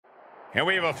And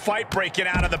we have a fight breaking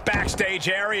out in the backstage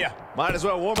area. Might as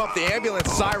well warm up the ambulance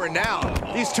siren now.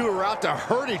 These two are out to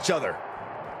hurt each other.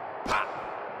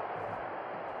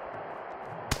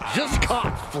 Just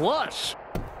caught flush.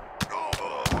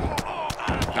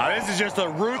 Now this is just a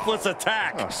ruthless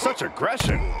attack. Oh, such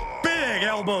aggression. Big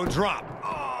elbow drop.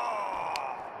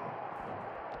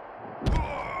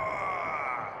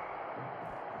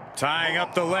 Tying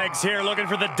up the legs here, looking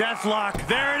for the death lock.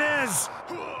 There it is.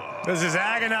 This is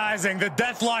agonizing. The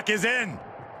death lock is in.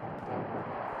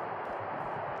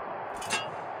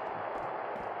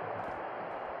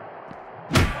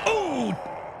 Ooh.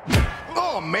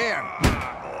 Oh, man.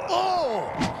 Oh.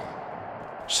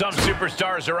 Some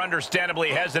superstars are understandably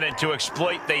hesitant to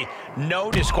exploit the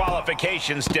no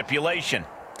disqualification stipulation.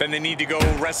 Then they need to go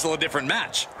wrestle a different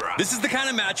match. This is the kind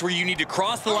of match where you need to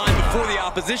cross the line before the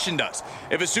opposition does.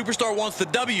 If a superstar wants the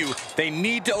W, they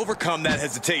need to overcome that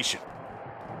hesitation.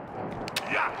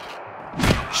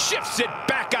 Shifts it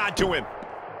back onto him.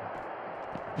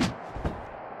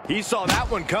 He saw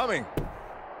that one coming.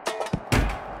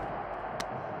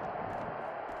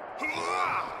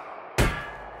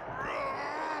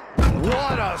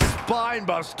 What a spine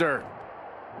buster.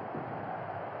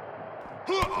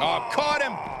 Oh, caught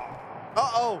him.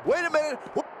 Uh-oh, wait a minute.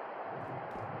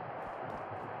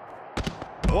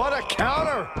 What a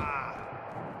counter.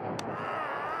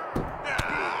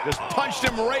 Just punched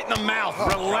him right in the mouth. Oh,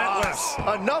 relentless.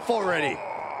 God. Enough already.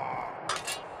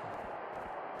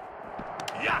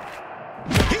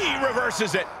 He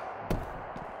reverses it.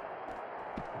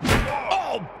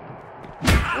 Oh.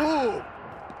 Ooh.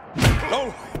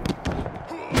 Oh.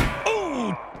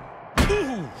 Ooh.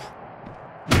 Ooh.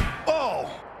 Oh.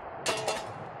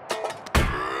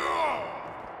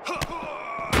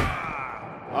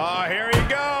 Oh, here you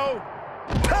go.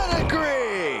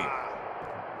 Pedigree.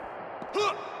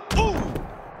 Ooh.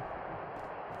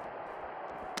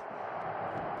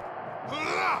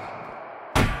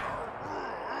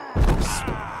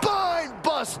 Spine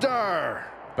buster.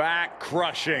 Back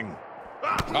crushing.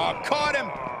 Oh, caught him.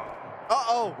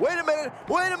 Uh-oh, wait a minute,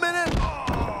 wait a minute.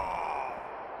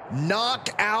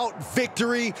 Knockout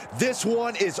victory. This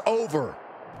one is over.